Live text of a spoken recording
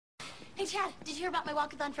Hey, Chad, did you hear about my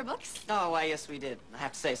walkathon for books? Oh, why, yes, we did. I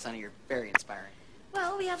have to say, Sonny, you're very inspiring.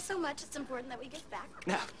 Well, we have so much, it's important that we give back.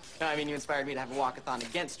 No, I mean, you inspired me to have a walkathon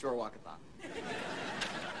against your walkathon.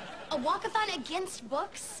 A walkathon against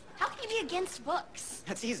books? How can you be against books?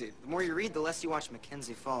 That's easy. The more you read, the less you watch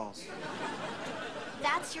Mackenzie Falls.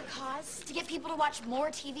 That's your cause? To get people to watch more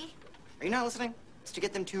TV? Are you not listening? It's to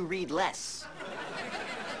get them to read less.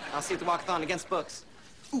 I'll see at the walkathon against books.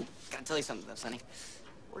 Ooh, gotta tell you something, though, Sonny.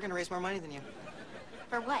 We're gonna raise more money than you.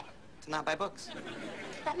 For what? To not buy books.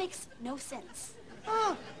 That makes no sense.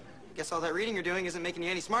 Oh, guess all that reading you're doing isn't making you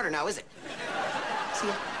any smarter now, is it? See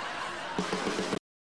ya.